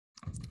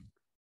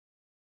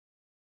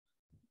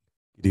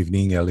Good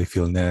evening,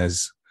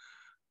 LAFILNAZ.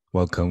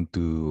 Welcome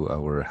to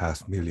our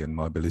 500,000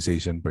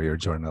 Mobilization Prayer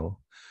Journal,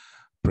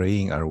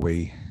 praying our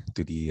way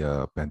to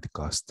the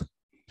Pentecost.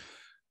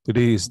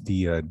 Today is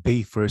the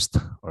day first,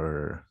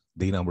 or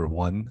day number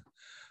 1,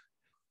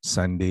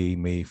 Sunday,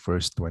 May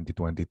 1st,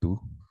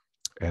 2022.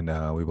 And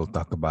we will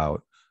talk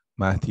about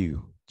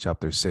Matthew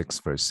chapter 6,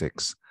 verse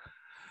 6.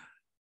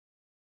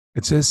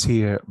 It says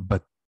here,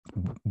 but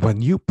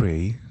when you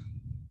pray,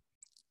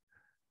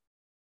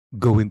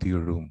 go into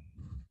your room,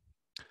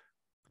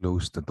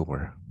 close the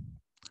door,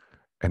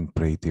 and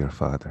pray to your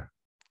Father,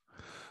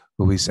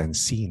 who is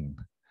unseen.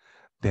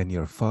 Then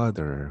your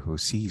Father, who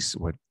sees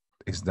what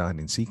is done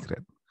in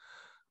secret,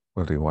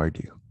 will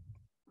reward you.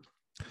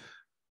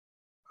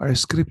 Our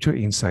scripture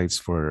insights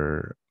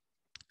for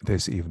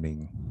this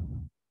evening.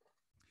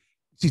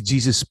 See,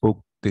 Jesus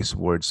spoke these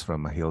words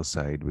from a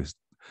hillside with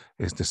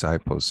his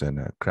disciples and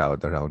a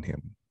crowd around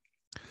him.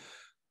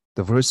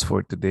 The verse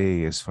for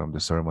today is from the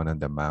Sermon on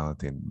the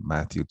Mount in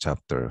Matthew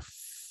chapter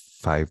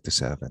 5 to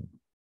 7.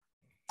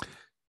 It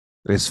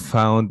is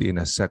found in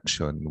a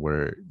section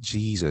where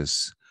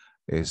Jesus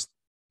is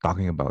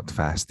talking about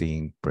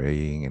fasting,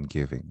 praying, and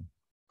giving.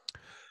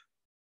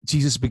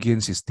 Jesus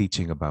begins his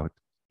teaching about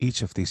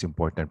each of these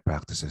important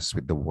practices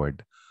with the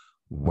word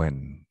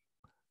when.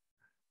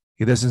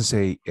 He doesn't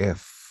say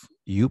if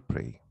you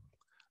pray,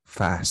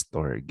 fast,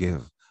 or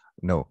give.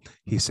 No,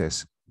 he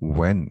says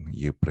when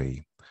you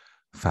pray,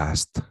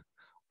 fast,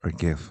 or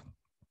give.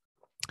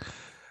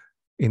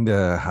 In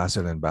the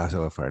hustle and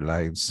bustle of our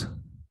lives,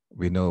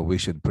 we know we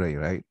should pray,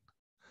 right?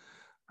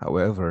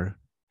 However,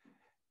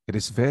 it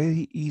is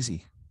very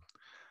easy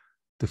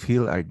to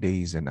fill our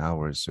days and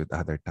hours with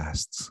other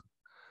tasks.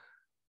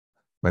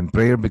 When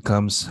prayer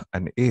becomes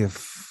an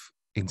if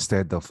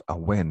instead of a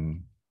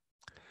when,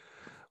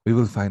 we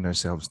will find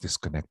ourselves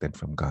disconnected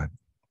from God,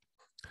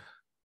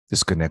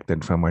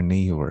 disconnected from our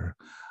neighbor,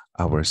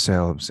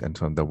 ourselves, and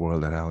from the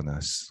world around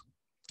us.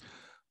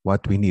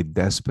 What we need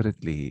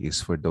desperately is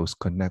for those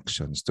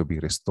connections to be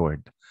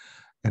restored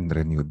and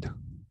renewed.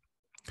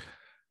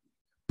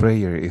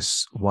 Prayer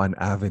is one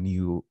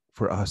avenue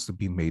for us to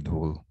be made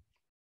whole.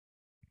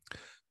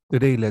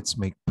 Today, let's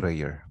make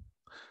prayer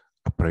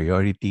a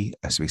priority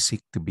as we seek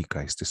to be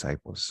Christ's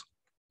disciples.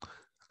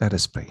 Let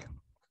us pray.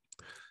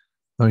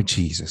 Lord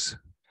Jesus,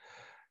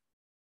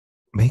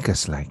 make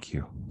us like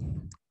you.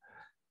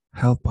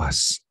 Help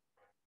us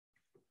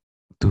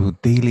to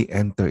daily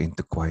enter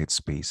into quiet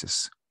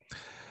spaces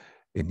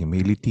in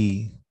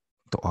humility,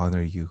 to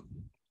honor you,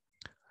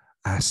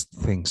 ask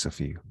things of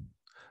you,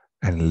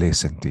 and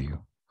listen to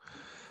you.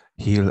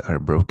 Heal our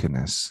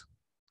brokenness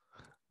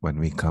when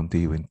we come to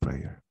you in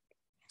prayer.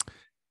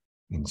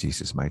 In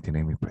Jesus' mighty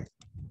name we pray.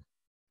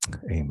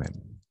 Amen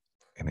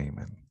and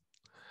amen.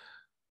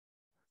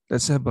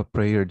 Let's have a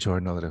prayer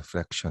journal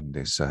reflection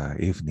this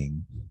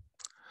evening.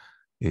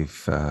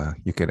 If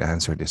you can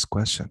answer this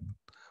question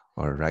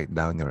or write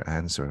down your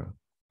answer,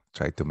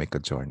 try to make a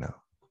journal.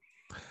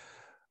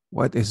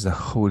 What is the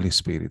Holy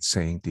Spirit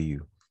saying to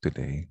you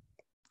today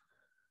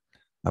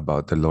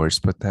about the Lord's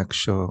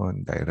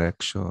protection,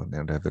 direction,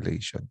 and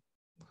revelation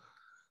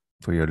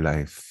for your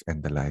life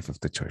and the life of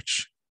the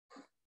church?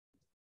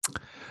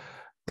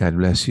 God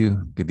bless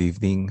you. Good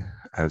evening.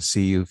 I'll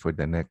see you for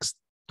the next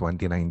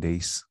 29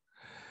 days.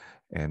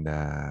 And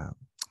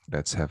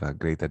let's have a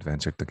great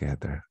adventure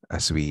together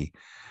as we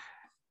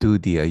do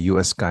the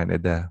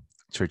U.S.-Canada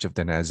Church of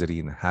the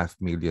Nazarene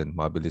 500,000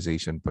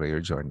 Mobilization Prayer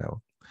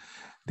Journal.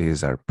 This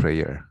is our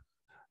prayer,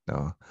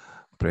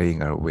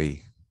 praying our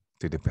way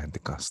to the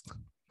Pentecost.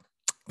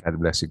 God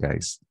bless you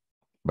guys.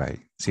 Bye.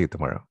 See you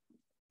tomorrow.